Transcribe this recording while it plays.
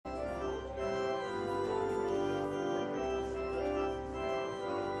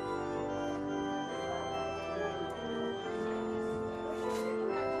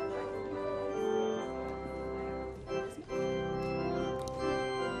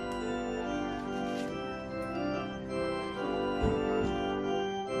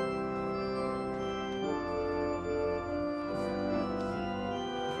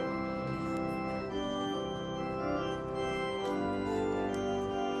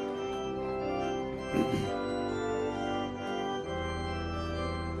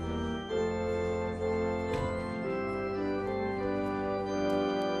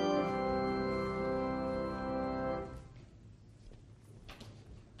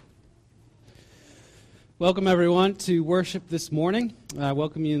Welcome, everyone, to worship this morning. I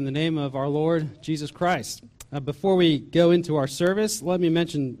welcome you in the name of our Lord Jesus Christ. Before we go into our service, let me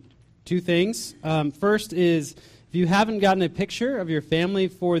mention two things. First is, if you haven't gotten a picture of your family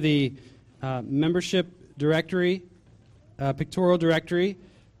for the membership directory, pictorial directory,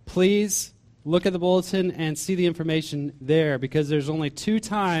 please look at the bulletin and see the information there, because there's only 2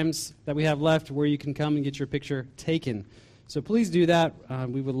 times that we have left where you can come and get your picture taken. So please do that.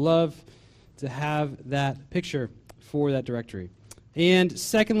 We would love to have that picture for that directory. And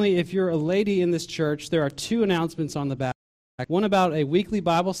secondly, if you're a lady in this church, there are 2 announcements on the back. One about a weekly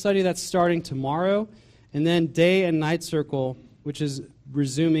Bible study that's starting tomorrow, and then Day and Night Circle, which is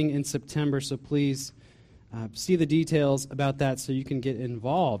resuming in September. So please see the details about that so you can get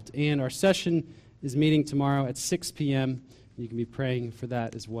involved. And our session is meeting tomorrow at 6 p.m. You can be praying for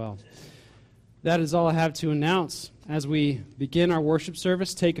that as well. That is all I have to announce. As we begin our worship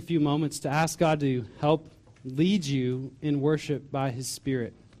service, take a few moments to ask God to help lead you in worship by His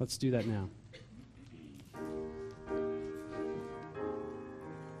Spirit. Let's do that now.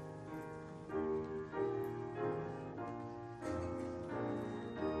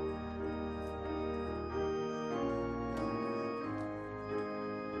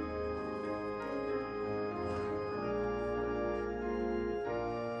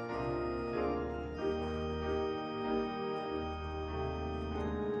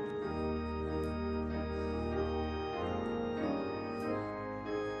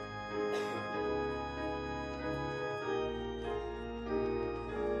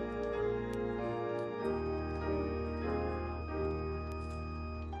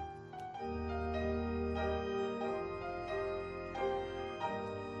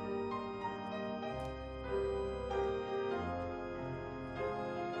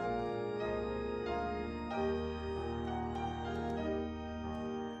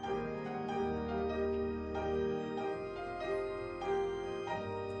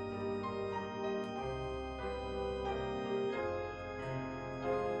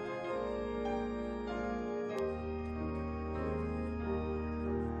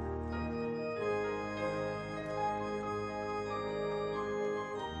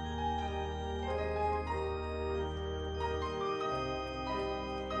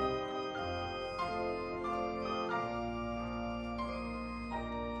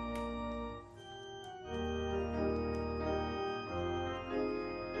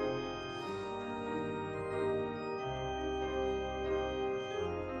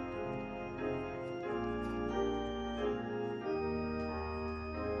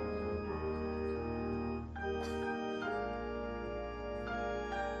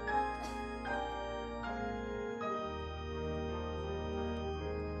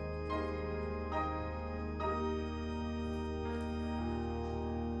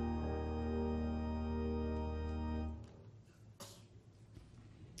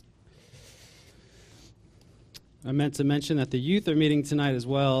 I meant to mention that the youth are meeting tonight as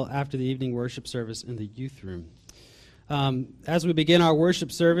well after the evening worship service in the youth room. As we begin our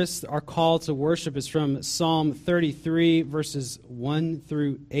worship service, our call to worship is from Psalm 33, verses 1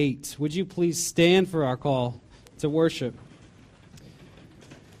 through 8. Would you please stand for our call to worship?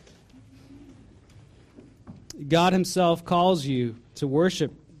 God Himself calls you to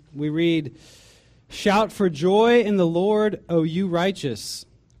worship. We read, "Shout for joy in the Lord, O you righteous.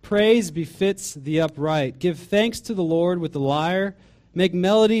 Praise befits the upright. Give thanks to the Lord with the lyre. Make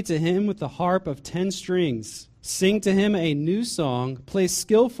melody to Him with the harp of 10 strings. Sing to Him a new song. Play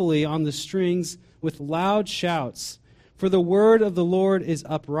skillfully on the strings with loud shouts. For the word of the Lord is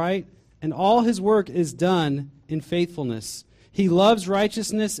upright, and all His work is done in faithfulness. He loves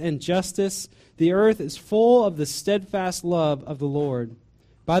righteousness and justice. The earth is full of the steadfast love of the Lord.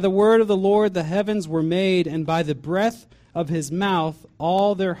 By the word of the Lord the heavens were made, and by the breath of His mouth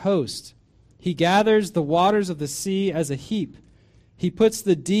all their host. He gathers the waters of the sea as a heap. He puts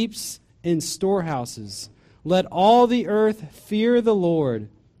the deeps in storehouses. Let all the earth fear the Lord.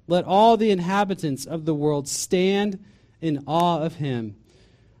 Let all the inhabitants of the world stand in awe of Him."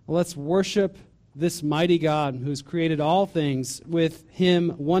 Let's worship this mighty God who's created all things with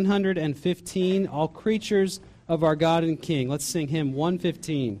hymn 115, "All Creatures of Our God and King." Let's sing hymn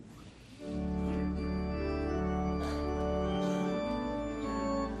 115.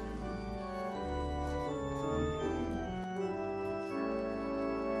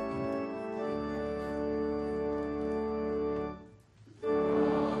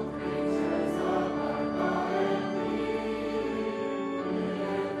 All creatures of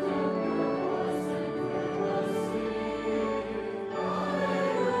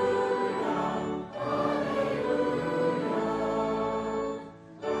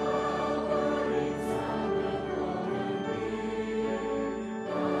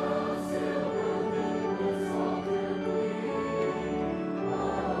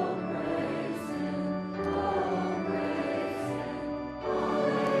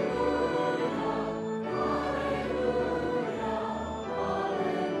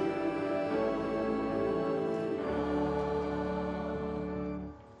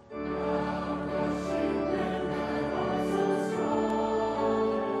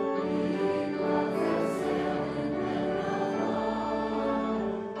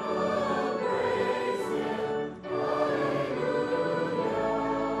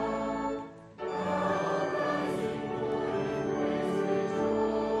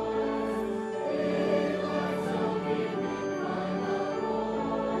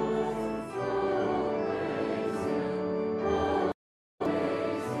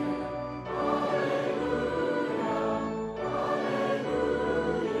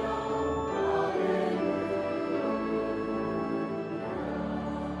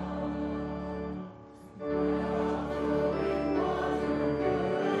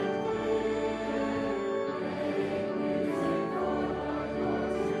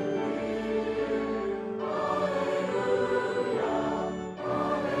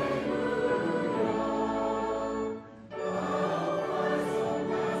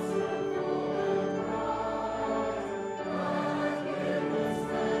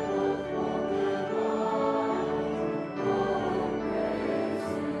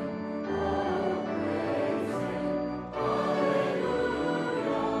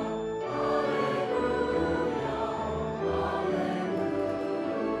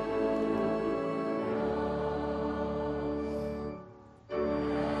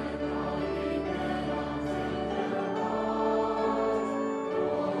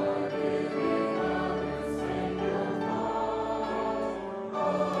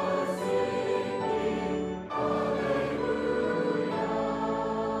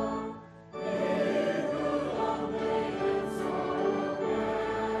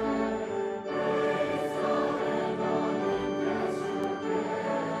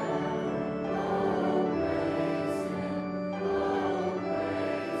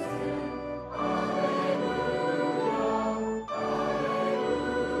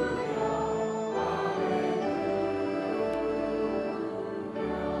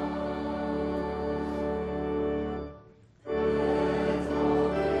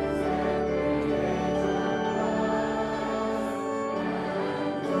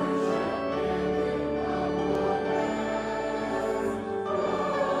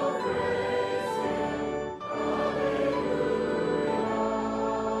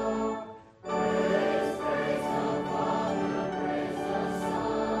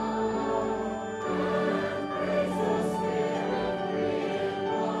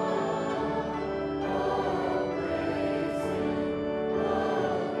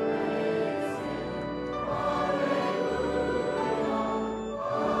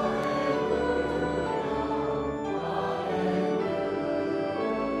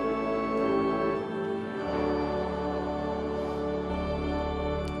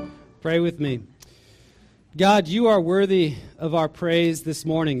Pray with me. God, you are worthy of our praise this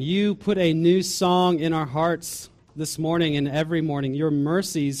morning. You put a new song in our hearts this morning and every morning. Your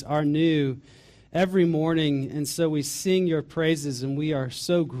mercies are new every morning, and so we sing your praises, and we are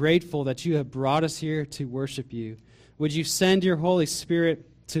so grateful that you have brought us here to worship you. Would you send your Holy Spirit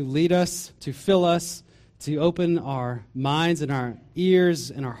to lead us, to fill us, to open our minds and our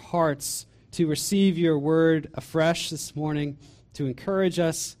ears and our hearts to receive your word afresh this morning, to encourage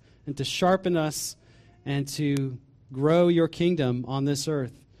us and to sharpen us and to grow your kingdom on this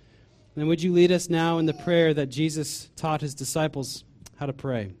earth. And would you lead us now in the prayer that Jesus taught his disciples how to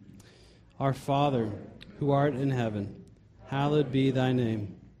pray? Our Father, who art in heaven, hallowed be thy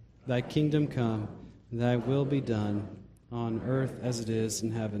name. Thy kingdom come, thy will be done, on earth as it is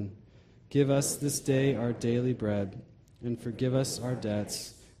in heaven. Give us this day our daily bread, and forgive us our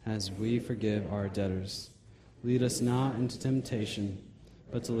debts as we forgive our debtors. Lead us not into temptation,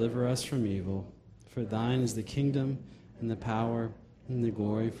 but deliver us from evil. For thine is the kingdom, and the power, and the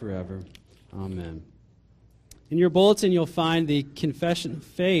glory forever. Amen. In your bulletin, you'll find the Confession of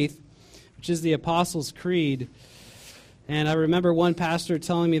Faith, which is the Apostles' Creed. And I remember one pastor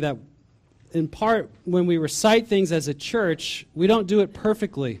telling me that, in part, when we recite things as a church, we don't do it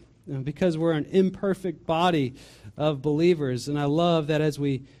perfectly, because we're an imperfect body of believers. And I love that as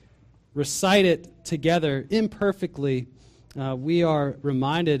we recite it together imperfectly, we are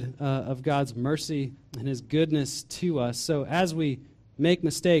reminded of God's mercy and his goodness to us. So as we make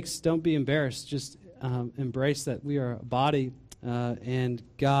mistakes, don't be embarrassed. Just embrace that we are a body and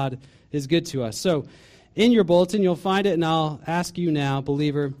God is good to us. So in your bulletin, you'll find it, and I'll ask you now,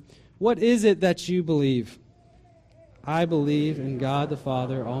 believer, what is it that you believe? I believe in God the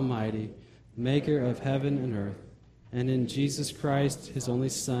Father Almighty, maker of heaven and earth, and in Jesus Christ, his only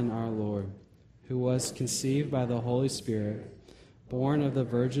Son, our Lord, who was conceived by the Holy Spirit, born of the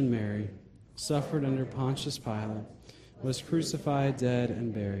Virgin Mary, suffered under Pontius Pilate, was crucified, dead,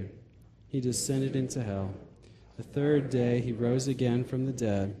 and buried. He descended into hell. The third day he rose again from the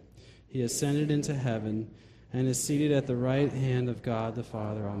dead. He ascended into heaven and is seated at the right hand of God the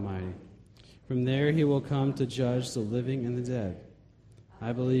Father Almighty. From there he will come to judge the living and the dead.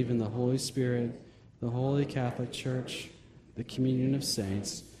 I believe in the Holy Spirit, the Holy Catholic Church, the communion of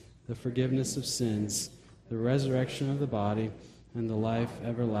saints, the forgiveness of sins, the resurrection of the body, and the life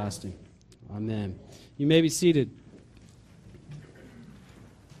everlasting. Amen. You may be seated.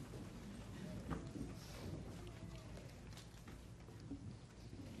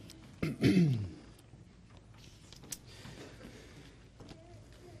 I'd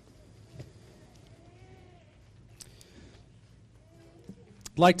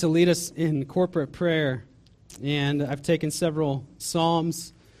like to lead us in corporate prayer, and I've taken several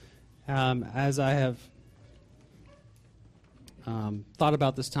psalms as I have thought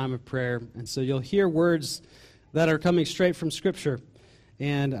about this time of prayer. And so you'll hear words that are coming straight from Scripture.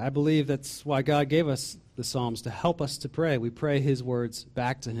 And I believe that's why God gave us the Psalms, to help us to pray. We pray his words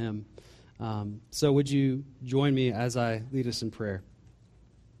back to him. So would you join me as I lead us in prayer?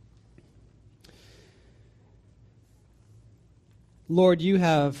 Lord, you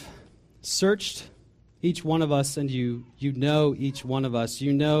have searched each one of us, and you know each one of us.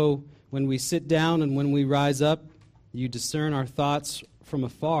 You know when we sit down and when we rise up. You discern our thoughts from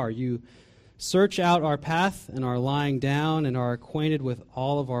afar. You search out our path and our lying down, and are acquainted with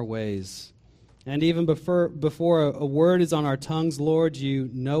all of our ways. And even before a word is on our tongues, Lord, you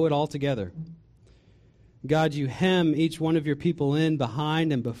know it all together. God, you hem each one of your people in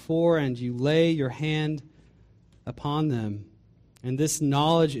behind and before, and you lay your hand upon them. And this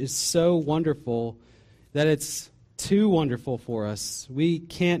knowledge is so wonderful that it's too wonderful for us. We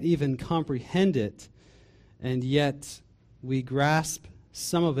can't even comprehend it, and yet we grasp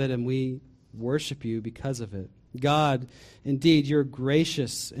some of it and we worship you because of it. God, indeed, you're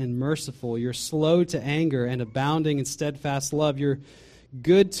gracious and merciful. You're slow to anger and abounding in steadfast love. You're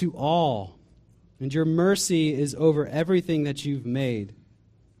good to all, and your mercy is over everything that you've made.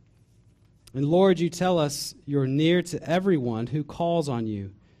 And Lord, you tell us you're near to everyone who calls on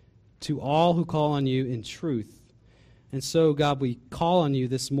you, to all who call on you in truth. And so, God, we call on you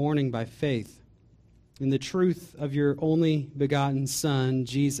this morning by faith in the truth of your only begotten Son,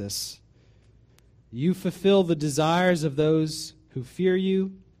 Jesus. You fulfill the desires of those who fear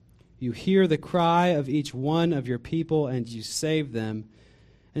you. You hear the cry of each one of your people, and you save them.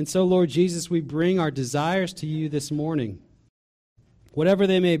 And so, Lord Jesus, we bring our desires to you this morning, whatever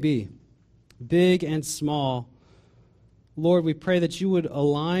they may be, big and small. Lord, we pray that you would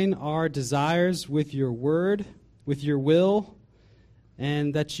align our desires with your word, with your will,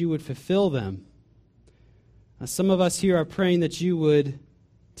 and that you would fulfill them. Some of us here are praying that you would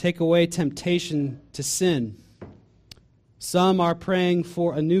take away temptation to sin. Some are praying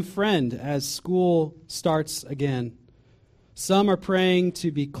for a new friend as school starts again. Some are praying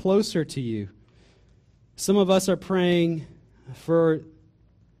to be closer to you. Some of us are praying for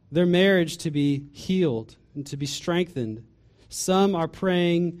their marriage to be healed and to be strengthened. Some are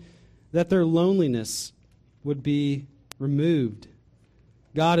praying that their loneliness would be removed.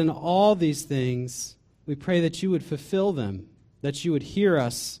 God, in all these things, we pray that you would fulfill them, that you would hear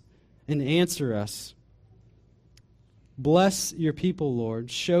us and answer us. Bless your people,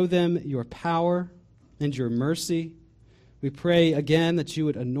 Lord. Show them your power and your mercy. We pray again that you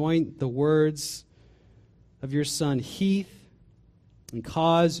would anoint the words of your son Heath and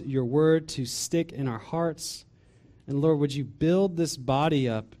cause your word to stick in our hearts. And Lord, would you build this body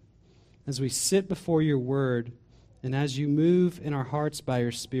up as we sit before your word and as you move in our hearts by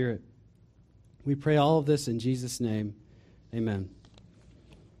your Spirit. We pray all of this in Jesus' name. Amen.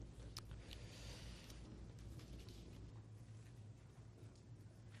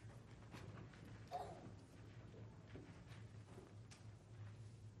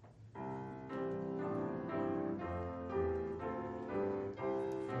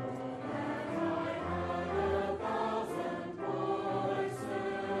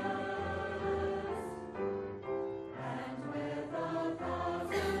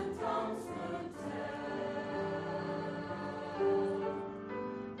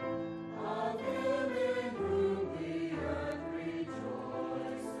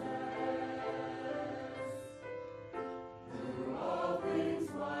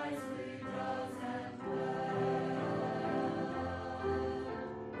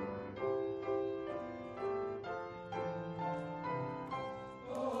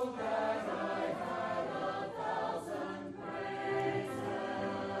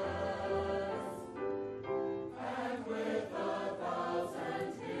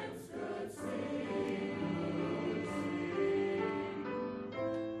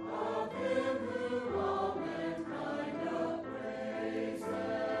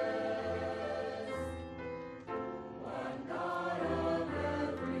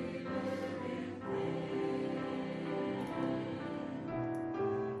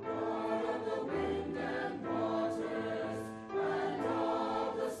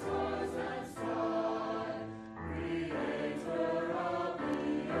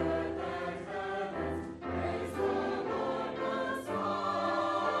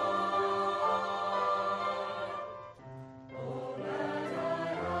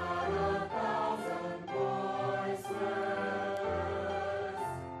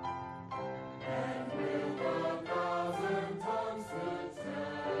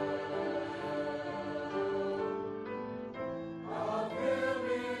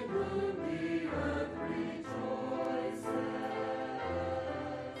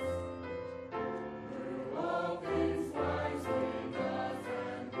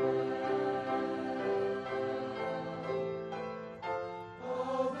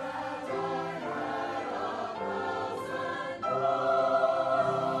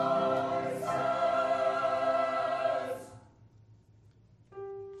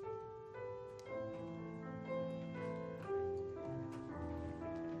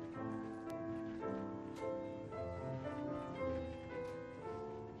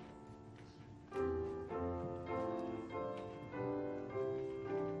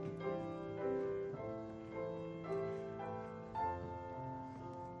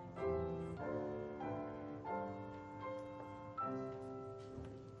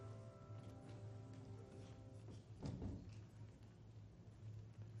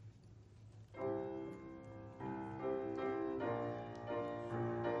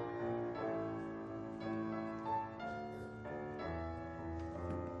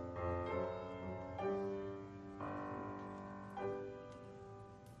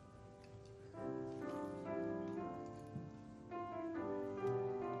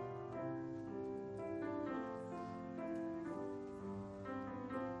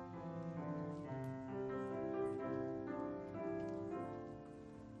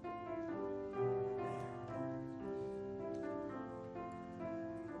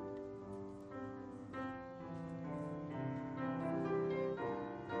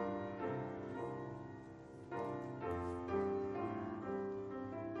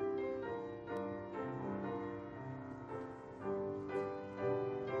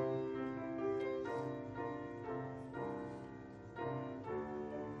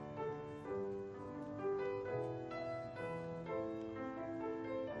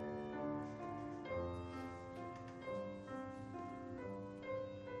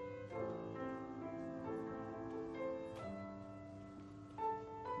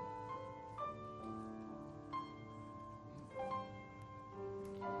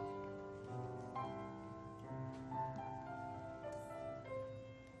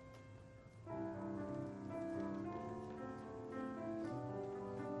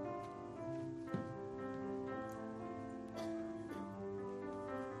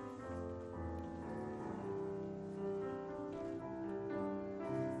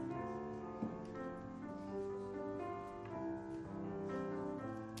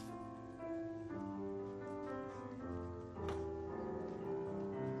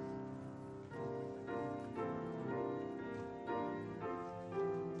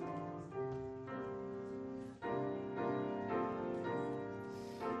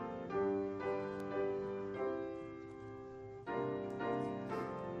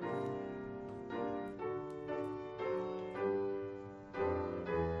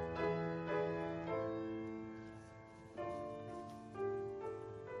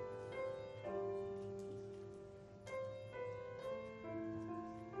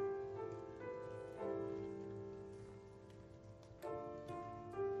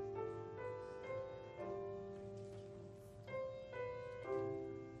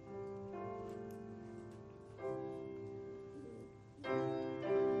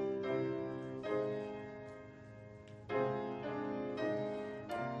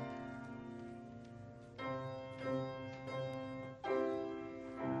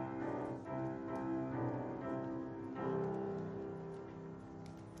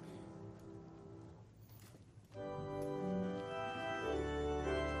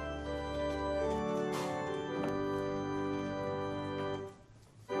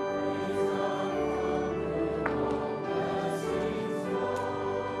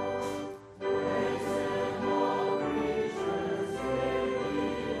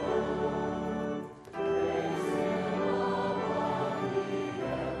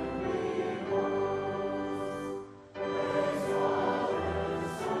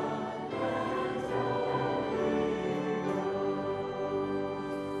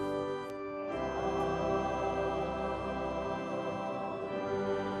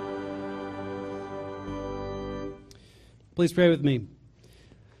 Please pray with me.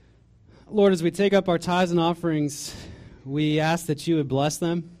 Lord, as we take up our tithes and offerings, we ask that you would bless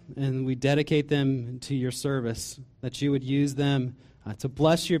them and we dedicate them to your service, that you would use them to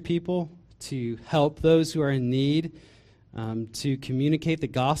bless your people, to help those who are in need, to communicate the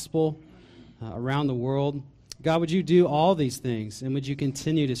gospel around the world. God, would you do all these things, and would you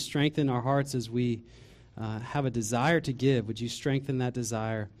continue to strengthen our hearts as we have a desire to give? Would you strengthen that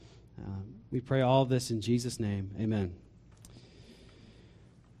desire? We pray all of this in Jesus' name. Amen.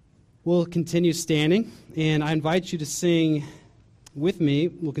 We'll continue standing, and I invite you to sing with me.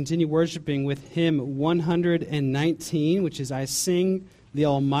 We'll continue worshiping with hymn 119, which is I Sing the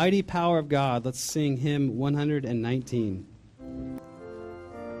Almighty Power of God. Let's sing hymn 119.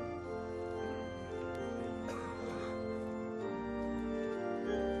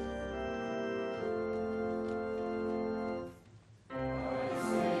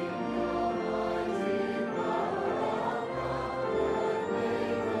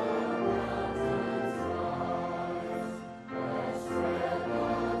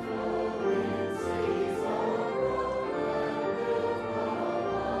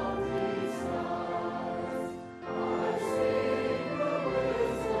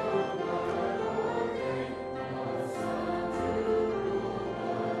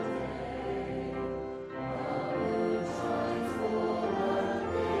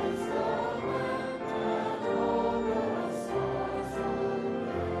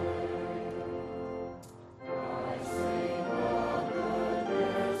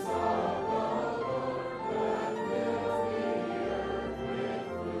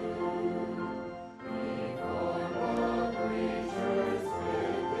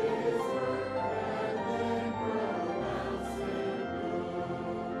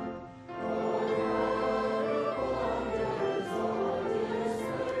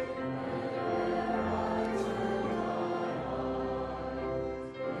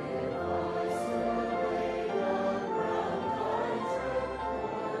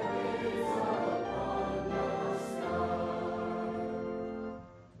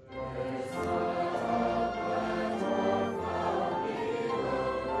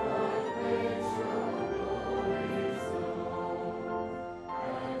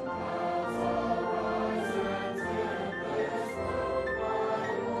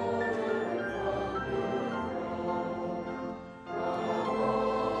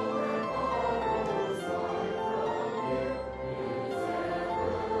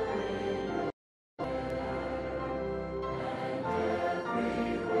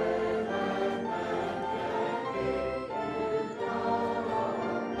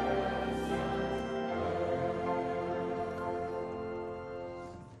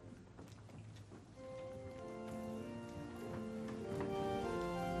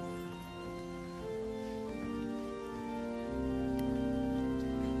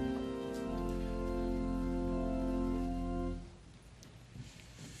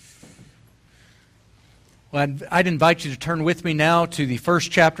 Well, I'd invite you to turn with me now to the first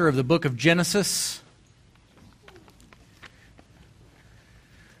chapter of the book of Genesis.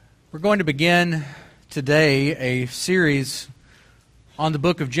 We're going to begin today a series on the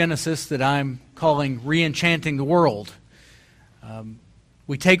book of Genesis that I'm calling Re-Enchanting the World.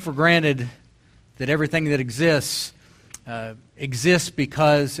 We take for granted that everything that exists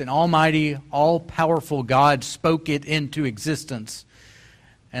because an almighty, all-powerful God spoke it into existence.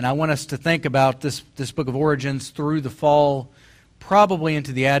 And I want us to think about this book of Origins through the fall, probably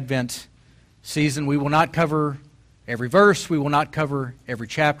into the Advent season. We will not cover every verse. We will not cover every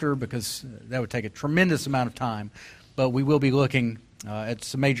chapter because that would take a tremendous amount of time. But we will be looking at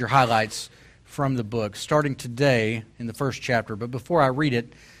some major highlights from the book, starting today in the first chapter. But before I read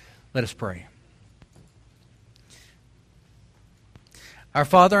it, let us pray. Our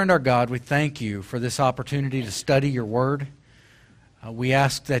Father and our God, we thank you for this opportunity to study your word. We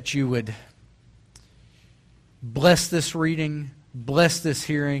ask that you would bless this reading, bless this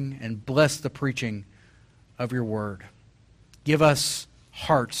hearing, and bless the preaching of your word. Give us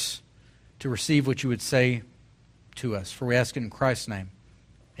hearts to receive what you would say to us. For we ask it in Christ's name.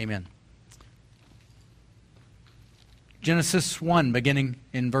 Amen. Genesis 1, beginning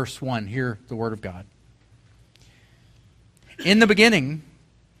in verse 1. Hear the word of God. In the beginning,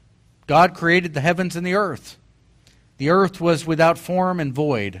 God created the heavens and the earth. The earth was without form and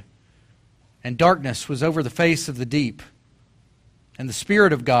void, and darkness was over the face of the deep. And the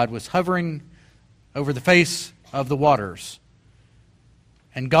Spirit of God was hovering over the face of the waters.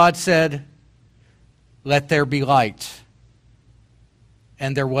 And God said, "Let there be light."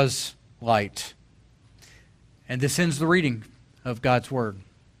 And there was light. And this ends the reading of God's Word.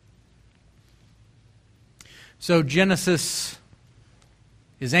 So Genesis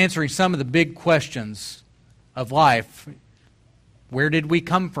is answering some of the big questions of life. Where did we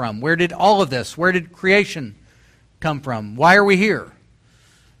come from? Where did all of this, where did creation come from? Why are we here?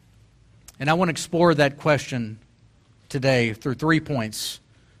 And I want to explore that question today through 3 points.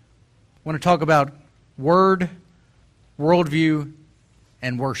 I want to talk about word, worldview,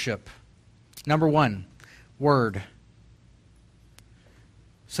 and worship. Number 1, word.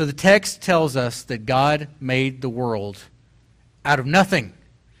 So the text tells us that God made the world out of nothing.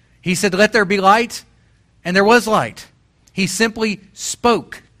 He said, "Let there be light," and there was light. He simply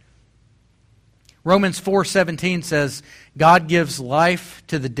spoke. Romans 4:17 says, God gives life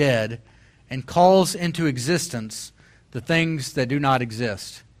to the dead and calls into existence the things that do not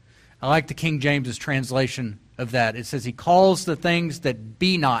exist. I like the King James's translation of that. It says, He calls the things that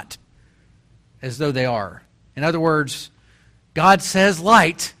be not as though they are. In other words, God says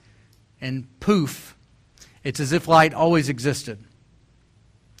light, and poof, it's as if light always existed.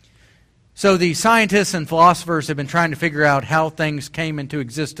 So the scientists and philosophers have been trying to figure out how things came into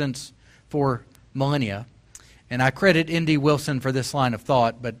existence for millennia. And I credit N.D. Wilson for this line of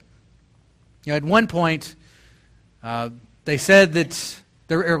thought. But at one point, they said that,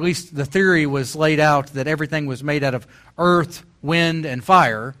 or at least the theory was laid out, that everything was made out of earth, wind, and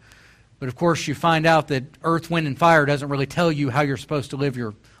fire. But of course, you find out that earth, wind, and fire doesn't really tell you how you're supposed to live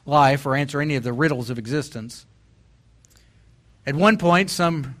your life or answer any of the riddles of existence. At one point,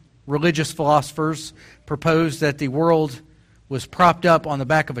 some religious philosophers proposed that the world was propped up on the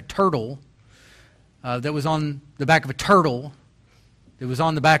back of a turtle that was on the back of a turtle that was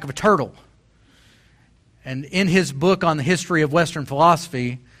on the back of a turtle. And in his book on the history of Western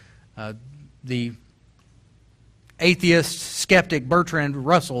philosophy, the atheist skeptic Bertrand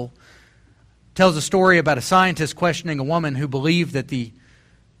Russell tells a story about a scientist questioning a woman who believed that the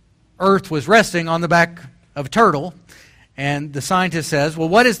earth was resting on the back of a turtle. And the scientist says, "Well,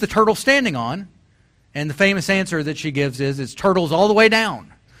 what is the turtle standing on?" And the famous answer that she gives is, "It's turtles all the way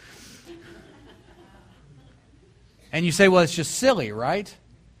down." And you say, well, it's just silly, right?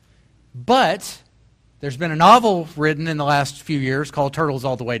 But there's been a novel written in the last few years called Turtles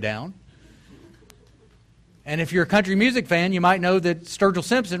All the Way Down. And if you're a country music fan, you might know that Sturgill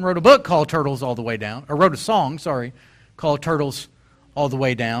Simpson wrote a book called Turtles All the Way Down, or wrote a song, called Turtles All the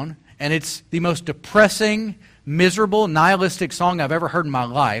Way Down. And it's the most depressing, miserable, nihilistic song I've ever heard in my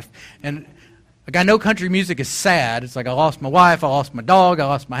life. And I know country music is sad. It's like, I lost my wife, I lost my dog, I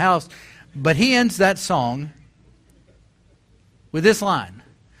lost my house. But he ends that song with this line: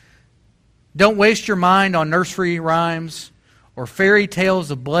 "Don't waste your mind on nursery rhymes or fairy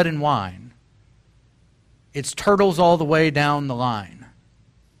tales of blood and wine. It's turtles all the way down the line."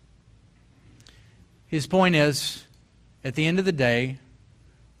 His point is, at the end of the day,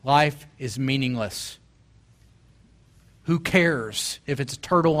 life is meaningless. Who cares if it's a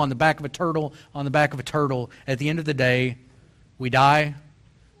turtle on the back of a turtle on the back of a turtle? At the end of the day, we die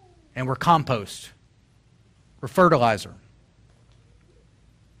and we're compost. We're fertilizer.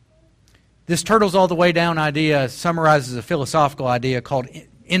 This turtles all the way down idea summarizes a philosophical idea called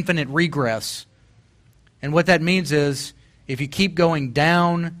infinite regress. And what that means is, if you keep going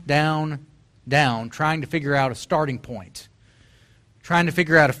down, down, down, trying to figure out a starting point, trying to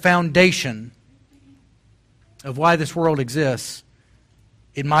figure out a foundation of why this world exists,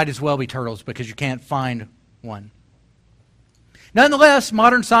 it might as well be turtles because you can't find one. Nonetheless,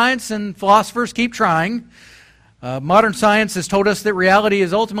 modern science and philosophers keep trying. Modern science has told us that reality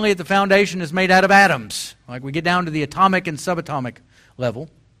is ultimately at the foundation is made out of atoms. Like we get down to the atomic and subatomic level.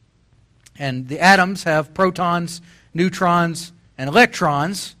 And the atoms have protons, neutrons, and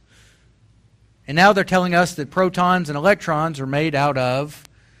electrons. And now they're telling us that protons and electrons are made out of,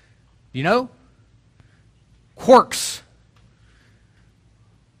 quarks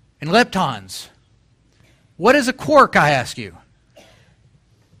and leptons. What is a quark, I ask you?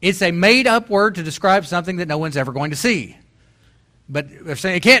 It's a made-up word to describe something that no one's ever going to see. But they're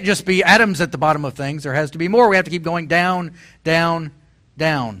saying it can't just be atoms at the bottom of things. There has to be more. We have to keep going down, down,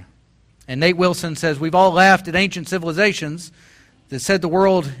 down. And Nate Wilson says, we've all laughed at ancient civilizations that said the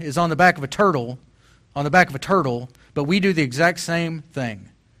world is on the back of a turtle, but we do the exact same thing.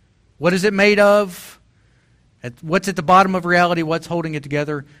 What is it made of? What's at the bottom of reality? What's holding it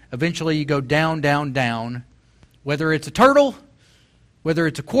together? Eventually you go down, down, down. Whether it's a turtle, whether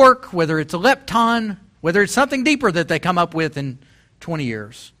it's a quark, whether it's a lepton, whether it's something deeper that they come up with in 20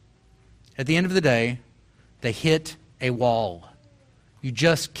 years. At the end of the day, they hit a wall. You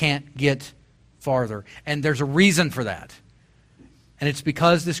just can't get farther. And there's a reason for that. And it's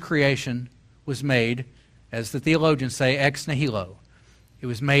because this creation was made, as the theologians say, ex nihilo. It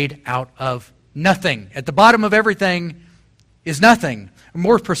was made out of nothing. At the bottom of everything is nothing.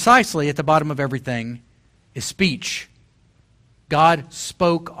 More precisely, at the bottom of everything is speech. God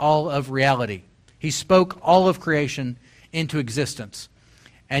spoke all of reality. He spoke all of creation into existence.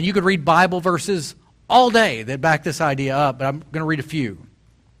 And you could read Bible verses all day that back this idea up, but I'm going to read a few.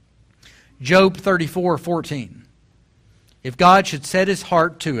 Job 34:14. If God should set his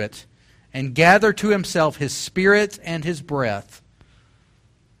heart to it and gather to himself his spirit and his breath,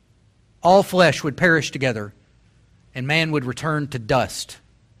 all flesh would perish together, and man would return to dust.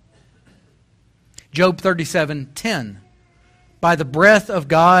 Job 37:10. By the breath of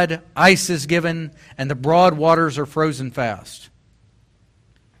God, ice is given, and the broad waters are frozen fast.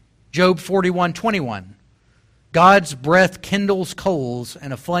 Job 41:21. God's breath kindles coals,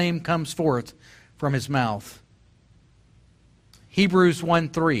 and a flame comes forth from his mouth. Hebrews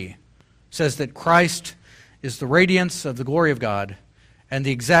 1:3 says that Christ is the radiance of the glory of God and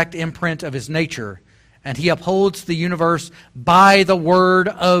the exact imprint of his nature, and he upholds the universe by the word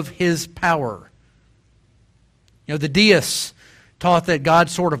of his power. You know, the deists taught that God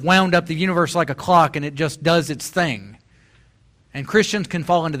sort of wound up the universe like a clock and it just does its thing. And Christians can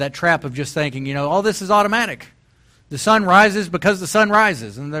fall into that trap of just thinking, you know, all this is automatic. The sun rises because the sun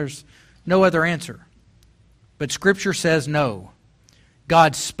rises, and there's no other answer. But Scripture says no.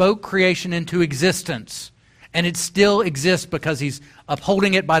 God spoke creation into existence, and it still exists because he's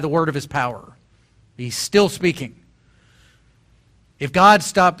upholding it by the word of his power. He's still speaking. If God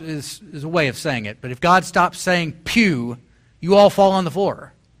stopped, is a way of saying it, but if God stops saying pew, you all fall on the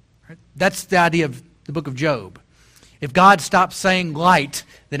floor. Right? That's the idea of the book of Job. If God stops saying light,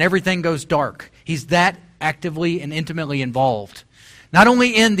 then everything goes dark. He's that actively and intimately involved. Not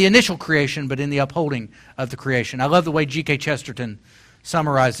only in the initial creation, but in the upholding of the creation. I love the way G.K. Chesterton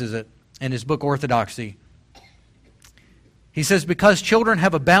summarizes it in his book Orthodoxy. He says, because children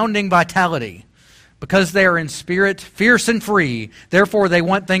have abounding vitality, because they are in spirit fierce and free, therefore they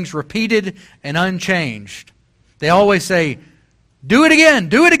want things repeated and unchanged. They always say, do it again,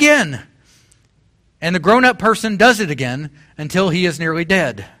 do it again. And the grown-up person does it again until he is nearly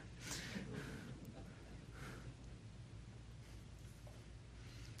dead.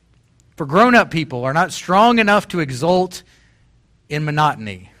 For grown-up people are not strong enough to exult in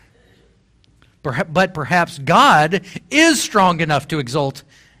monotony. But perhaps God is strong enough to exult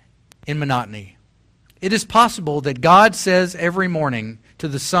in monotony. It is possible that God says every morning to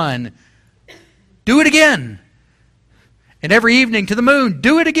the sun, do it again. And every evening to the moon,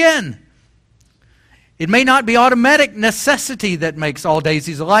 do it again. It may not be automatic necessity that makes all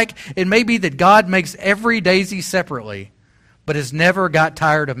daisies alike. It may be that God makes every daisy separately, but has never got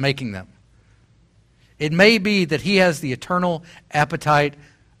tired of making them. It may be that he has the eternal appetite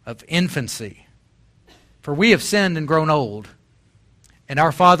of infancy. For we have sinned and grown old, and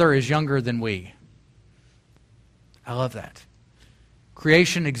our Father is younger than we. I love that.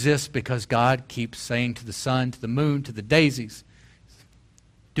 Creation exists because God keeps saying to the sun, to the moon, to the daisies,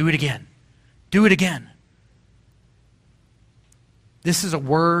 do it again. Do it again. This is a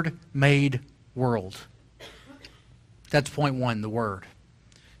word-made world. That's point one, the Word.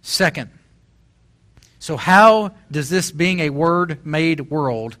 Second, so how does this being a word-made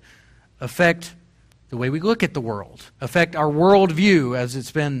world affect the way we look at the world, affect our worldview, as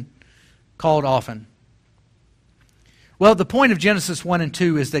it's been called often? Well, the point of Genesis 1 and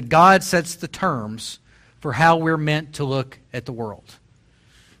 2 is that God sets the terms for how we're meant to look at the world.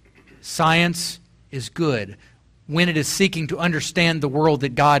 Science is good when it is seeking to understand the world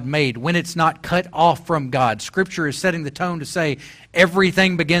that God made, when it's not cut off from God. Scripture is setting the tone to say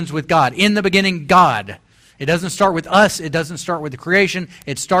everything begins with God. In the beginning, God. It doesn't start with us. It doesn't start with the creation.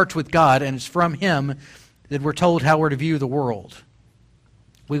 It starts with God, and it's from Him that we're told how we're to view the world.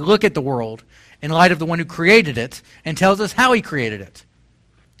 We look at the world in light of the one who created it and tells us how He created it.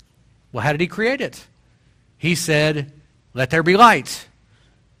 Well, how did He create it? He said, let there be light.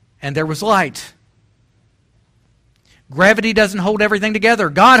 And there was light. Gravity doesn't hold everything together.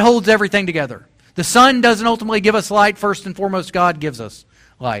 God holds everything together. The sun doesn't ultimately give us light. First and foremost, God gives us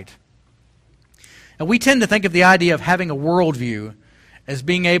light. And we tend to think of the idea of having a worldview as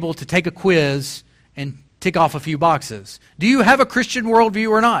being able to take a quiz and tick off a few boxes. Do you have a Christian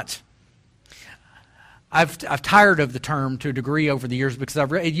worldview or not? I've tired of the term to a degree over the years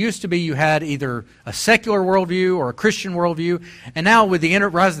because it used to be you had either a secular worldview or a Christian worldview, and now with the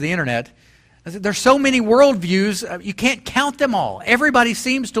rise of the internet, there's so many worldviews, you can't count them all. Everybody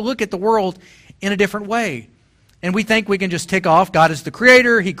seems to look at the world in a different way. And we think we can just tick off, God is the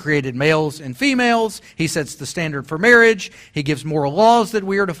creator, He created males and females, He sets the standard for marriage, He gives moral laws that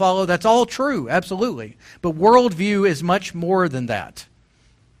we are to follow. That's all true, absolutely. But worldview is much more than that.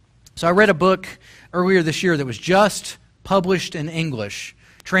 So I read a book earlier this year that was just published in English,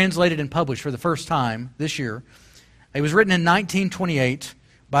 translated and published for the first time this year. It was written in 1928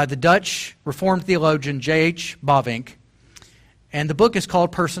 by the Dutch Reformed theologian J.H. Bavinck, and the book is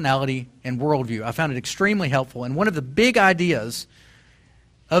called Personality and Worldview. I found it extremely helpful, and one of the big ideas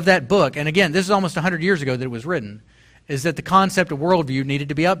of that book, and again, this is almost 100 years ago that it was written, is that the concept of worldview needed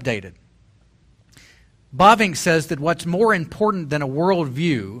to be updated. Bavinck says that what's more important than a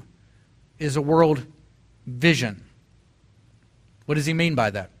worldview is a world vision. What does he mean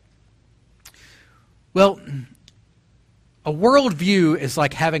by that? Well, a worldview is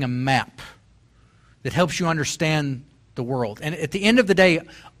like having a map that helps you understand the world. And at the end of the day,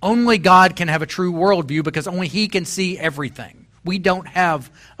 only God can have a true worldview because only He can see everything. We don't have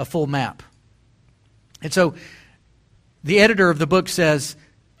a full map. And so the editor of the book says,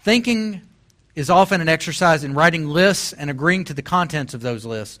 thinking is often an exercise in writing lists and agreeing to the contents of those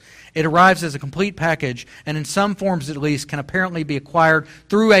lists. It arrives as a complete package, and in some forms at least, can apparently be acquired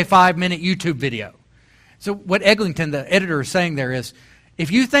through a 5-minute YouTube video. So what Eglinton, the editor, is saying there is,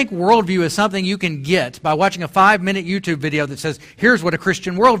 if you think worldview is something you can get by watching a 5-minute YouTube video that says, here's what a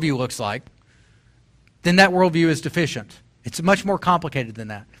Christian worldview looks like, then that worldview is deficient. It's much more complicated than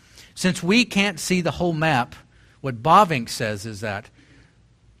that. Since we can't see the whole map, what Bavinck says is that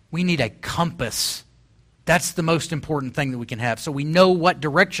we need a compass. That's the most important thing that we can have, so we know what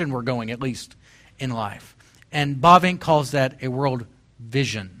direction we're going, at least in life. And Bavinck calls that a world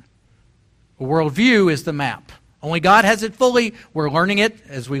vision. A worldview is the map. Only God has it fully. We're learning it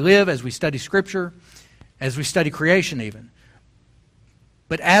as we live, as we study Scripture, as we study creation even.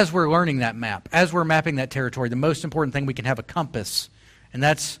 But as we're learning that map, as we're mapping that territory, the most important thing, we can have a compass, and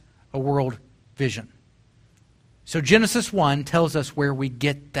that's a world vision. So Genesis 1 tells us where we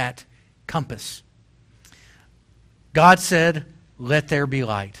get that compass. God said, let there be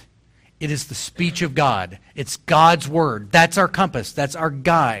light. It is the speech of God. It's God's word. That's our compass. That's our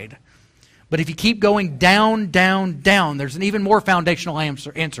guide. But if you keep going down, down, down, there's an even more foundational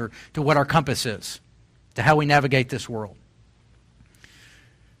answer to what our compass is, to how we navigate this world.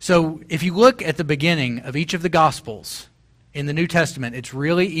 So if you look at the beginning of each of the Gospels in the New Testament, it's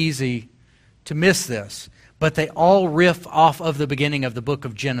really easy to miss this. But they all riff off of the beginning of the book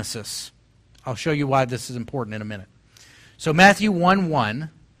of Genesis. I'll show you why this is important in a minute. So Matthew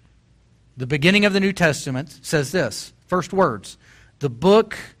 1:1, the beginning of the New Testament, says this. First words, the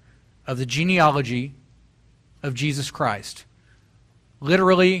book of the genealogy of Jesus Christ.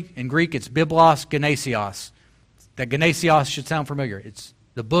 Literally, in Greek, it's Biblos Genesios. That Genesios should sound familiar. It's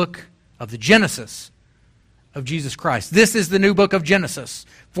the book of the Genesis of Jesus Christ. This is the new book of Genesis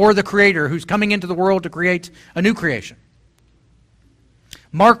for the Creator who's coming into the world to create a new creation.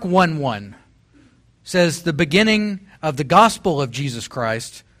 Mark 1:1 says the beginning of the gospel of Jesus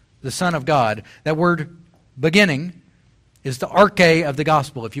Christ, the Son of God. That word beginning is the arche of the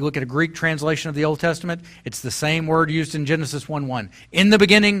gospel. If you look at a Greek translation of the Old Testament, it's the same word used in Genesis 1:1. In the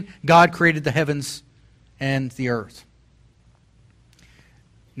beginning, God created the heavens and the earth.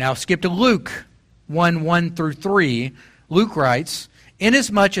 Now skip to Luke 1:1 through 3, Luke writes,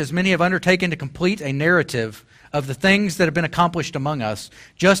 inasmuch as many have undertaken to complete a narrative of the things that have been accomplished among us,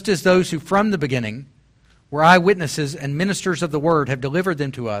 just as those who from the beginning were eyewitnesses and ministers of the word have delivered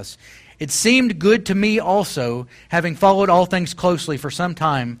them to us, it seemed good to me also, having followed all things closely for some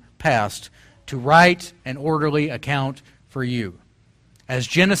time past, to write an orderly account for you. As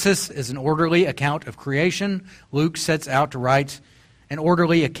Genesis is an orderly account of creation, Luke sets out to write an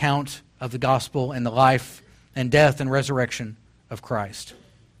orderly account of the gospel and the life and death and resurrection of Christ.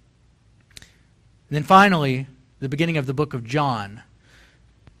 And then finally, the beginning of the book of John,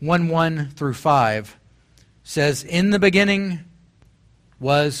 1:1 through 5, says, in the beginning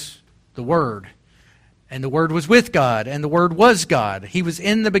was the Word, and the Word was with God, and the Word was God. He was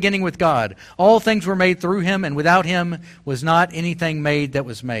in the beginning with God. All things were made through Him, and without Him was not anything made that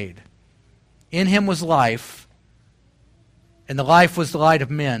was made. In Him was life, and the life was the light of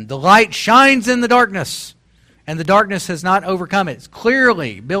men. The light shines in the darkness, and the darkness has not overcome it. It's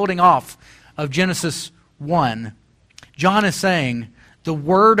clearly building off of Genesis 1. John is saying, the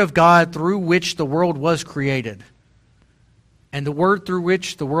Word of God through which the world was created, and the Word through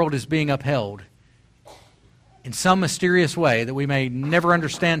which the world is being upheld, in some mysterious way that we may never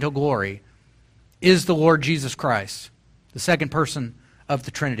understand till glory, is the Lord Jesus Christ, the second person of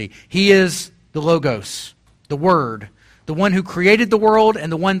the Trinity. He is the Logos, the Word, the one who created the world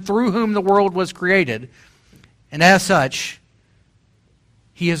and the one through whom the world was created. And as such,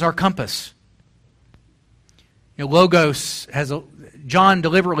 He is our compass. You know, Logos John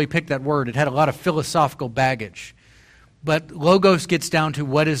deliberately picked that word. It had a lot of philosophical baggage. But logos gets down to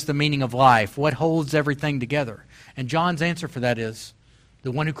what is the meaning of life, what holds everything together. And John's answer for that is,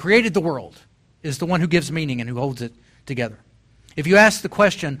 the one who created the world is the one who gives meaning and who holds it together. If you ask the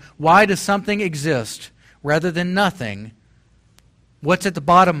question, why does something exist rather than nothing, what's at the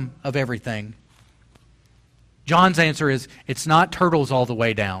bottom of everything? John's answer is, it's not turtles all the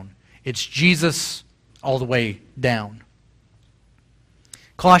way down. It's Jesus all the way down.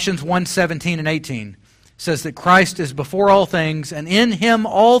 Colossians 1:17 and 18 says that Christ is before all things, and in Him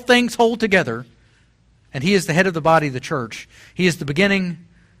all things hold together, and He is the head of the body, the church. He is the beginning,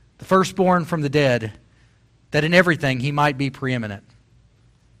 the firstborn from the dead, that in everything He might be preeminent.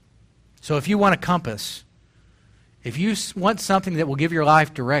 So if you want a compass, if you want something that will give your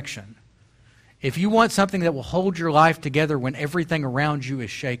life direction, if you want something that will hold your life together when everything around you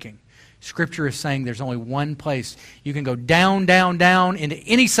is shaking, Scripture is saying there's only one place. You can go down, down, down into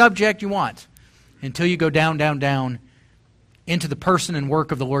any subject you want until you go down, down, down into the person and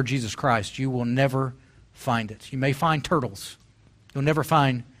work of the Lord Jesus Christ. You will never find it. You may find turtles. You'll never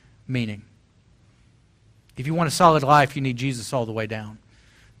find meaning. If you want a solid life, you need Jesus all the way down.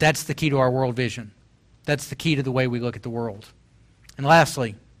 That's the key to our world vision. That's the key to the way we look at the world. And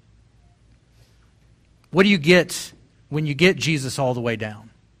lastly, what do you get when you get Jesus all the way down?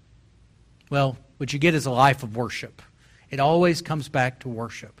 Well, what you get is a life of worship. It always comes back to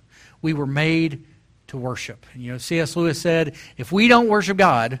worship. We were made to worship. C.S. Lewis said, if we don't worship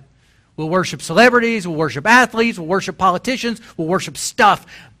God, we'll worship celebrities, we'll worship athletes, we'll worship politicians, we'll worship stuff.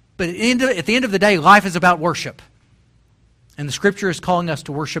 But at the end of the day, life is about worship. And the Scripture is calling us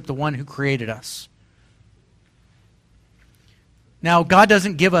to worship the one who created us. Now, God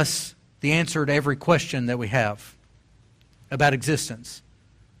doesn't give us the answer to every question that we have about existence.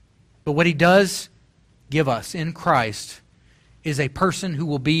 But what He does give us in Christ is a person who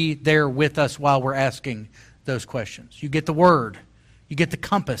will be there with us while we're asking those questions. You get the Word. You get the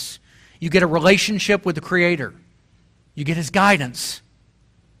compass. You get a relationship with the Creator. You get His guidance.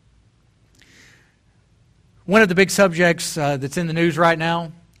 One of the big subjects that's in the news right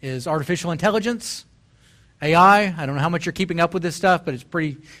now is artificial intelligence, AI. I don't know how much you're keeping up with this stuff, but it's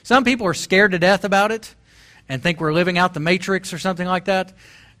pretty... Some people are scared to death about it and think we're living out the Matrix or something like that.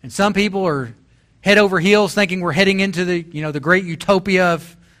 And some people are head over heels thinking we're heading into the great utopia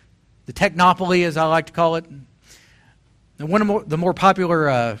of the technopoly, as I like to call it. And one of the more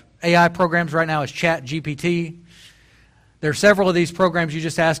popular AI programs right now is ChatGPT. There are several of these programs you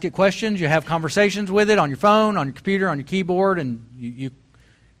just ask it questions. You have conversations with it on your phone, on your computer, on your keyboard, and you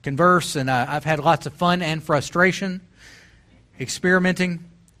converse. And I've had lots of fun and frustration experimenting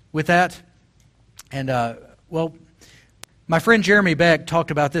with that. And, my friend Jeremy Beck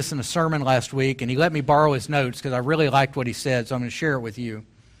talked about this in a sermon last week, and he let me borrow his notes because I really liked what he said, so I'm going to share it with you.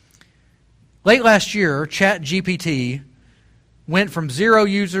 Late last year, ChatGPT went from 0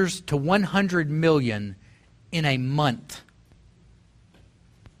 users to 100 million in a month.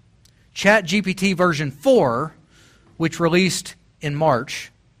 ChatGPT version 4, which released in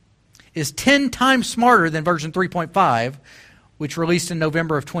March, is 10 times smarter than version 3.5, which released in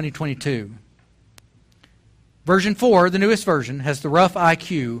November of 2022. Version 4, the newest version, has the rough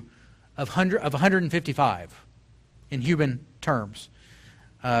IQ of 155 in human terms.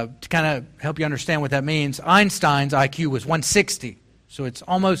 To kind of help you understand what that means, Einstein's IQ was 160, so it's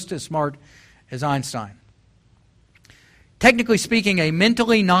almost as smart as Einstein. Technically speaking, a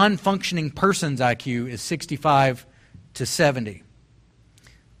mentally non-functioning person's IQ is 65 to 70.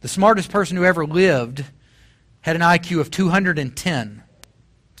 The smartest person who ever lived had an IQ of 210.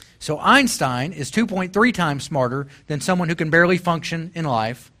 So Einstein is 2.3 times smarter than someone who can barely function in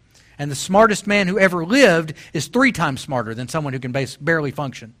life. And the smartest man who ever lived is 3 times smarter than someone who can barely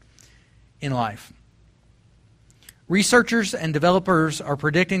function in life. Researchers and developers are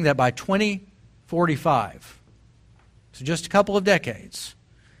predicting that by 2045, so just a couple of decades,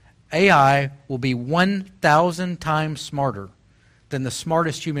 AI will be 1,000 times smarter than the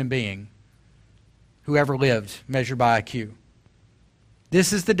smartest human being who ever lived, measured by IQ.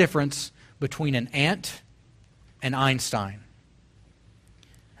 This is the difference between an ant and Einstein.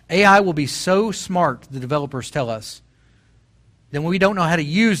 AI will be so smart, the developers tell us, that when we don't know how to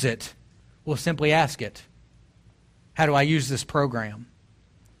use it, we'll simply ask it, how do I use this program?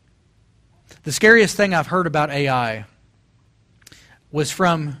 The scariest thing I've heard about AI was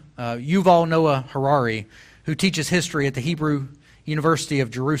from Yuval Noah Harari, who teaches history at the Hebrew University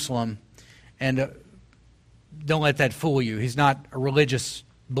of Jerusalem. And don't let that fool you. He's not a religious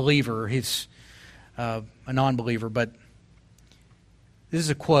believer. He's a non-believer. But this is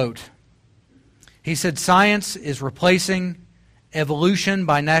a quote. He said, "Science is replacing evolution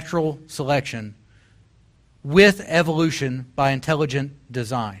by natural selection with evolution by intelligent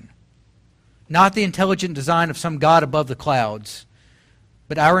design. Not the intelligent design of some God above the clouds,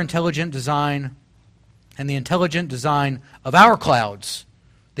 but our intelligent design and the intelligent design of our clouds.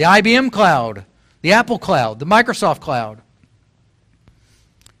 The IBM cloud, the Apple cloud, the Microsoft cloud.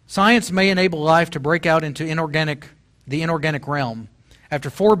 Science may enable life to break out into the inorganic realm. After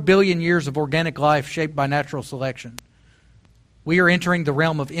 4 billion years of organic life shaped by natural selection, we are entering the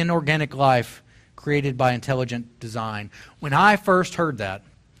realm of inorganic life created by intelligent design. When I first heard that,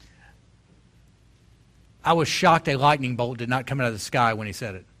 I was shocked a lightning bolt did not come out of the sky when he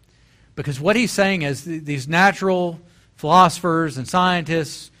said it. Because what he's saying is these natural philosophers and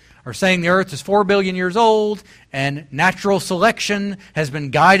scientists are saying the earth is 4 billion years old and natural selection has been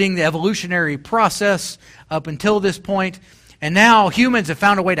guiding the evolutionary process up until this point. And now humans have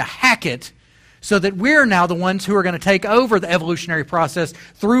found a way to hack it so that we're now the ones who are going to take over the evolutionary process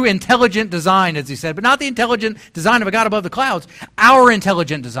through intelligent design, as he said. But not the intelligent design of a God above the clouds, our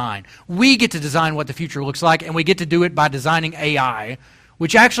intelligent design. We get to design what the future looks like, and we get to do it by designing AI,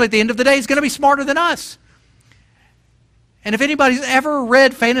 which actually at the end of the day is going to be smarter than us. And if anybody's ever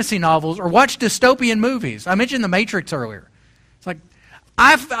read fantasy novels or watched dystopian movies, I mentioned The Matrix earlier. It's like,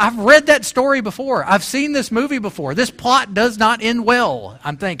 I've read that story before. I've seen this movie before. This plot does not end well,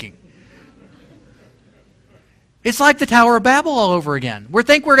 I'm thinking. It's like the Tower of Babel all over again. We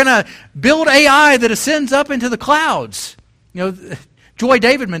think we're going to build AI that ascends up into the clouds. You know, Joy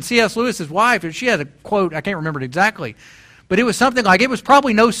Davidman, C.S. Lewis's wife, she had a quote, I can't remember it exactly, but it was something like, it was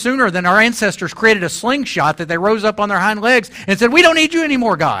probably no sooner than our ancestors created a slingshot that they rose up on their hind legs and said, we don't need you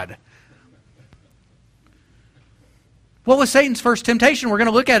anymore, God. What was Satan's first temptation? We're going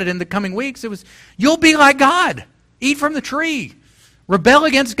to look at it in the coming weeks. It was, you'll be like God. Eat from the tree. Rebel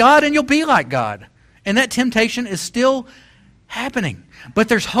against God and you'll be like God. And that temptation is still happening. But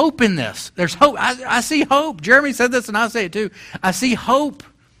there's hope in this. There's hope. I see hope. Jeremy said this and I say it too. I see hope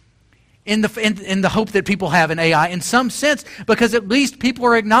in the hope that people have in AI in some sense, because at least people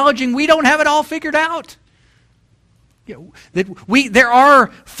are acknowledging we don't have it all figured out. You know, there are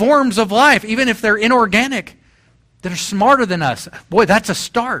forms of life, even if they're inorganic, that are smarter than us. Boy, that's a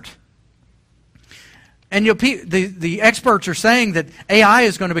start. And the experts are saying that AI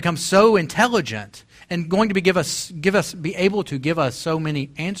is going to become so intelligent and going to be able to give us so many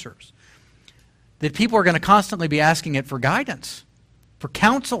answers that people are going to constantly be asking it for guidance, for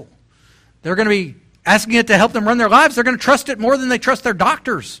counsel. They're going to be asking it to help them run their lives. They're going to trust it more than they trust their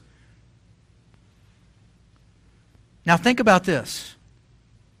doctors. Now think about this.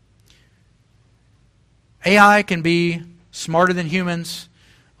 AI can be smarter than humans,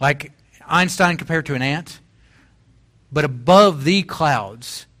 like Einstein compared to an ant. But above the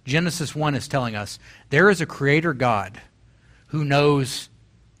clouds, Genesis 1 is telling us, there is a creator God who knows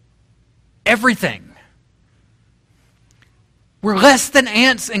everything. We're less than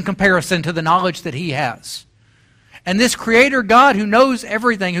ants in comparison to the knowledge that he has. And this creator God who knows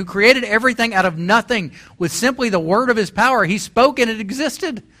everything, who created everything out of nothing with simply the word of his power, he spoke and it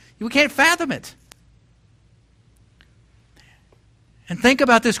existed. We can't fathom it. And think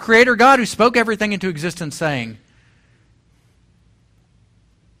about this creator God who spoke everything into existence saying,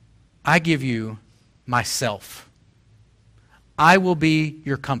 I give you myself. I will be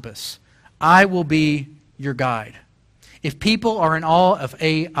your compass. I will be your guide. If people are in awe of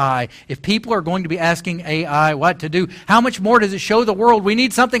AI, if people are going to be asking AI what to do, how much more does it show the world? We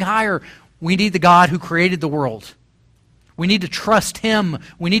need something higher. We need the God who created the world. We need to trust him.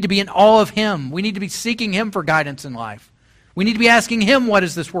 We need to be in awe of him. We need to be seeking him for guidance in life. We need to be asking him, what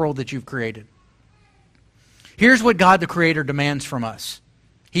is this world that you've created? Here's what God the Creator demands from us.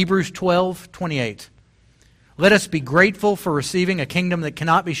 Hebrews 12:28. Let us be grateful for receiving a kingdom that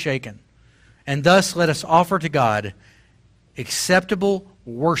cannot be shaken, and thus let us offer to God acceptable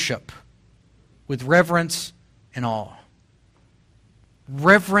worship with reverence and awe.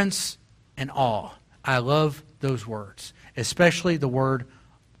 Reverence and awe. I love those words, especially the word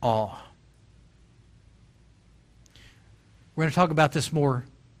awe. We're going to talk about this more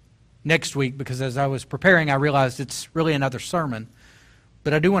next week because as I was preparing, I realized it's really another sermon.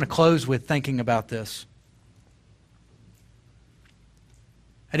 But I do want to close with thinking about this.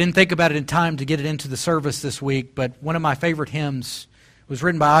 I didn't think about it in time to get it into the service this week, but one of my favorite hymns was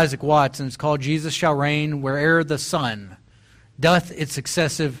written by Isaac Watts, and it's called Jesus Shall Reign Where'er the Sun Doth Its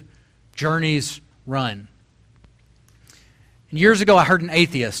Successive Journeys Run. And years ago I heard an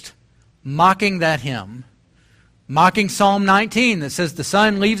atheist mocking that hymn, mocking Psalm 19 that says the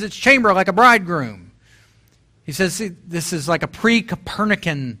sun leaves its chamber like a bridegroom. He says this is like a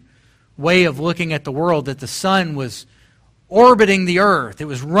pre-Copernican way of looking at the world, that the sun was orbiting the earth. It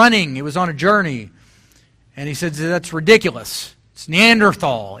was running. It was on a journey. And he said, that's ridiculous. It's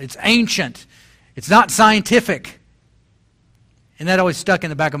Neanderthal. It's ancient. It's not scientific. And that always stuck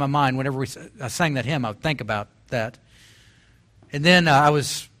in the back of my mind. Whenever I sang that hymn, I would think about that. And then I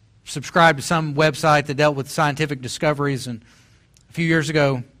was subscribed to some website that dealt with scientific discoveries. And a few years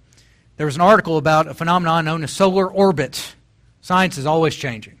ago, there was an article about a phenomenon known as solar orbit. Science is always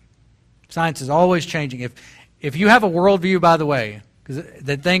changing. Science is always changing. If you have a worldview, by the way,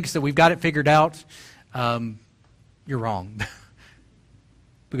 that thinks that we've got it figured out, you're wrong.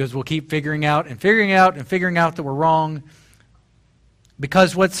 Because we'll keep figuring out and figuring out and figuring out that we're wrong.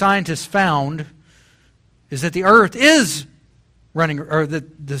 Because what scientists found is that the earth is running, or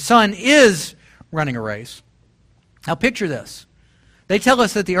the sun is running a race. Now picture this. They tell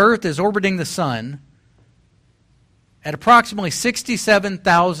us that the earth is orbiting the sun at approximately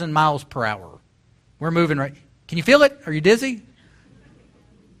 67,000 miles per hour. We're moving right. Can you feel it? Are you dizzy?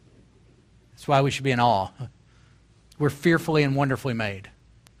 That's why we should be in awe. We're fearfully and wonderfully made.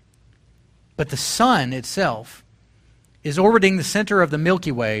 But the sun itself is orbiting the center of the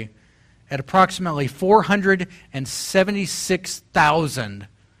Milky Way at approximately 476,000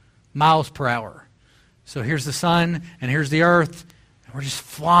 miles per hour. So here's the sun, and here's the earth, and we're just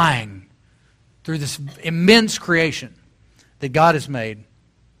flying through this immense creation that God has made.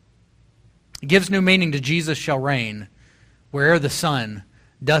 It gives new meaning to Jesus shall reign, where'er the sun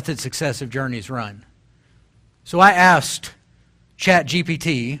doth its successive journeys run. So I asked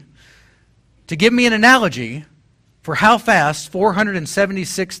ChatGPT to give me an analogy for how fast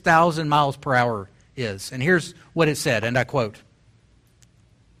 476,000 miles per hour is. And here's what it said, and I quote.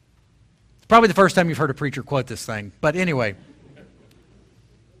 It's probably the first time you've heard a preacher quote this thing, but anyway.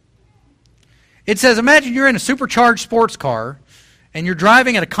 It says, imagine you're in a supercharged sports car and you're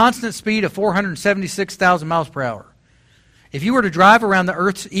driving at a constant speed of 476,000 miles per hour. If you were to drive around the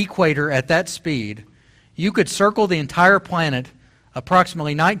Earth's equator at that speed, you could circle the entire planet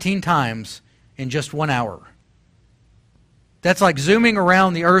approximately 19 times in just 1 hour. That's like zooming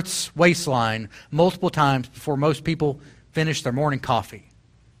around the Earth's waistline multiple times before most people finish their morning coffee.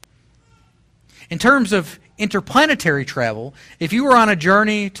 In terms of interplanetary travel, if you were on a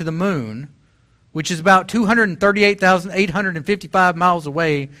journey to the moon, which is about 238,855 miles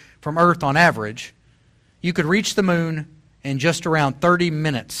away from Earth on average, you could reach the moon in just around 30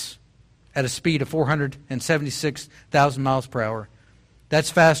 minutes at a speed of 476,000 miles per hour.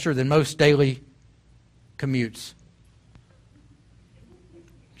 That's faster than most daily commutes.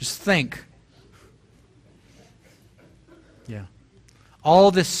 Just think. Yeah.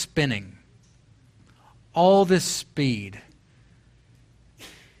 All this spinning, all this speed,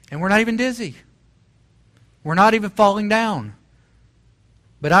 and we're not even dizzy. We're not even falling down.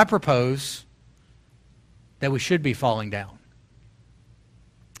 But I propose that we should be falling down.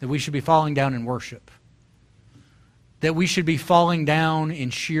 That we should be falling down in worship. That we should be falling down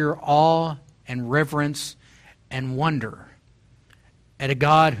in sheer awe and reverence and wonder at a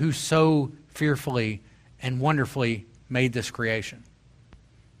God who so fearfully and wonderfully made this creation.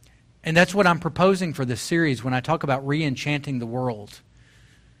 And that's what I'm proposing for this series when I talk about re-enchanting the world.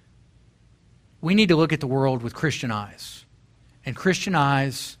 We need to look at the world with Christian eyes. And Christian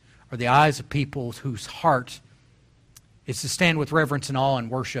eyes are the eyes of people whose heart is to stand with reverence and awe and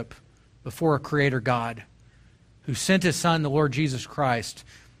worship before a Creator God who sent His Son, the Lord Jesus Christ.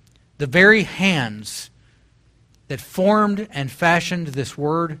 The very hands that formed and fashioned this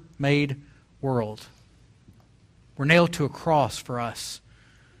Word-made world were nailed to a cross for us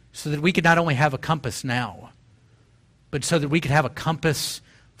so that we could not only have a compass now, but so that we could have a compass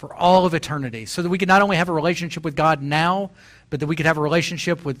for all of eternity, so that we could not only have a relationship with God now, but that we could have a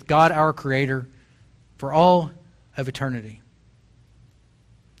relationship with God, our Creator, for all of eternity.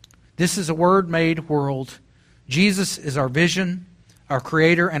 This is a Word-made world. Jesus is our vision, our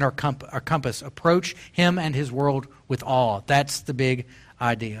Creator, and our compass. Approach Him and His world with awe. That's the big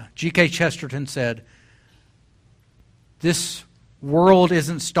idea. G.K. Chesterton said, this world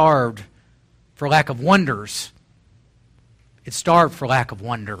isn't starved for lack of wonders. It's starved for lack of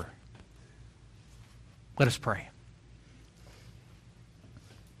wonder. Let us pray.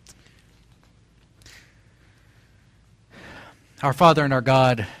 Our Father and our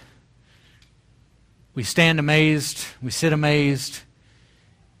God, we stand amazed, we sit amazed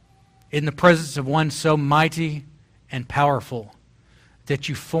in the presence of one so mighty and powerful that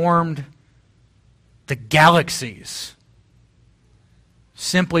you formed the galaxies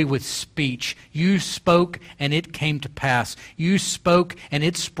simply with speech. You spoke and it came to pass. You spoke and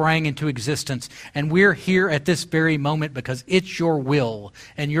it sprang into existence. And we're here at this very moment because it's your will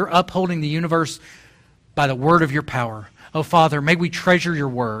and you're upholding the universe by the word of your power. Oh, Father, may we treasure your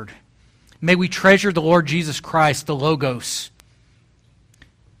word. May we treasure the Lord Jesus Christ, the Logos.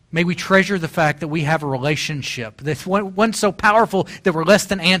 May we treasure the fact that we have a relationship that's one so powerful that we're less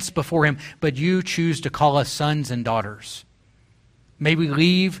than ants before Him, but you choose to call us sons and daughters. May we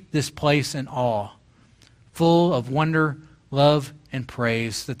leave this place in awe, full of wonder, love, and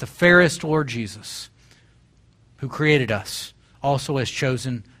praise that the fairest Lord Jesus, who created us, also has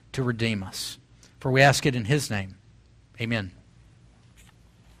chosen to redeem us. For we ask it in His name. Amen.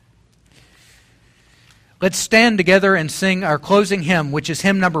 Let's stand together and sing our closing hymn, which is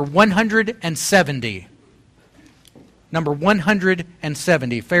hymn number 170. Number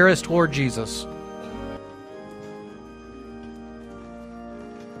 170, Fairest Lord Jesus.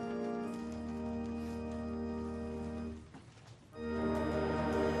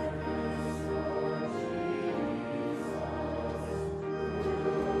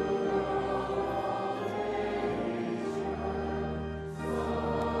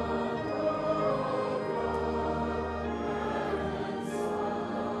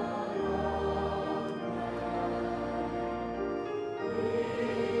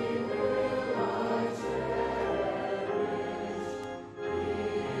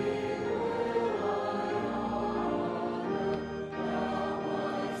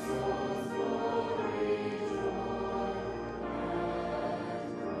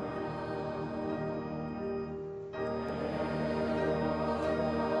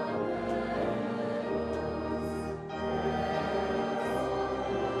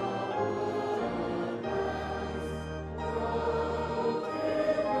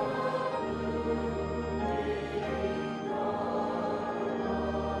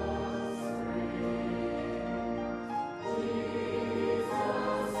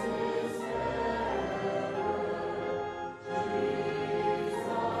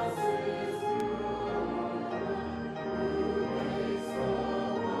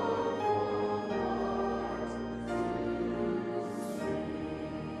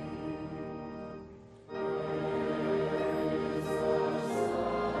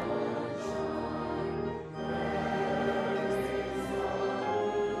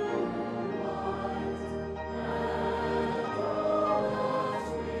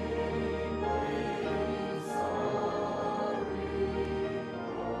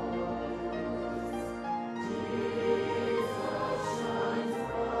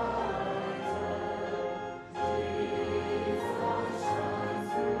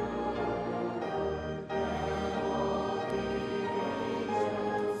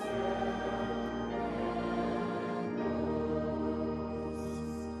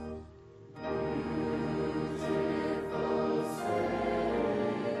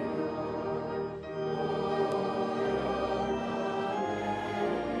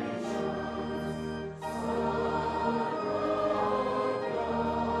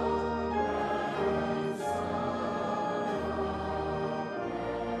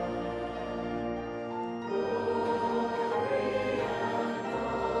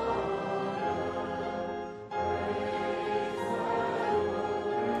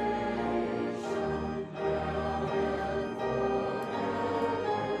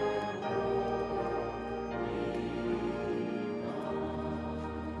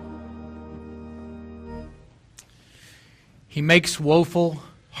 He makes woeful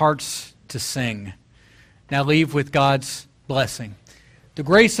hearts to sing. Now leave with God's blessing. The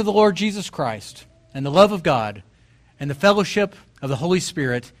grace of the Lord Jesus Christ and the love of God and the fellowship of the Holy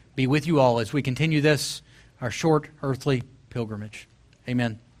Spirit be with you all as we continue this, our short earthly pilgrimage.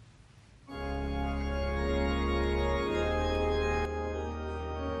 Amen.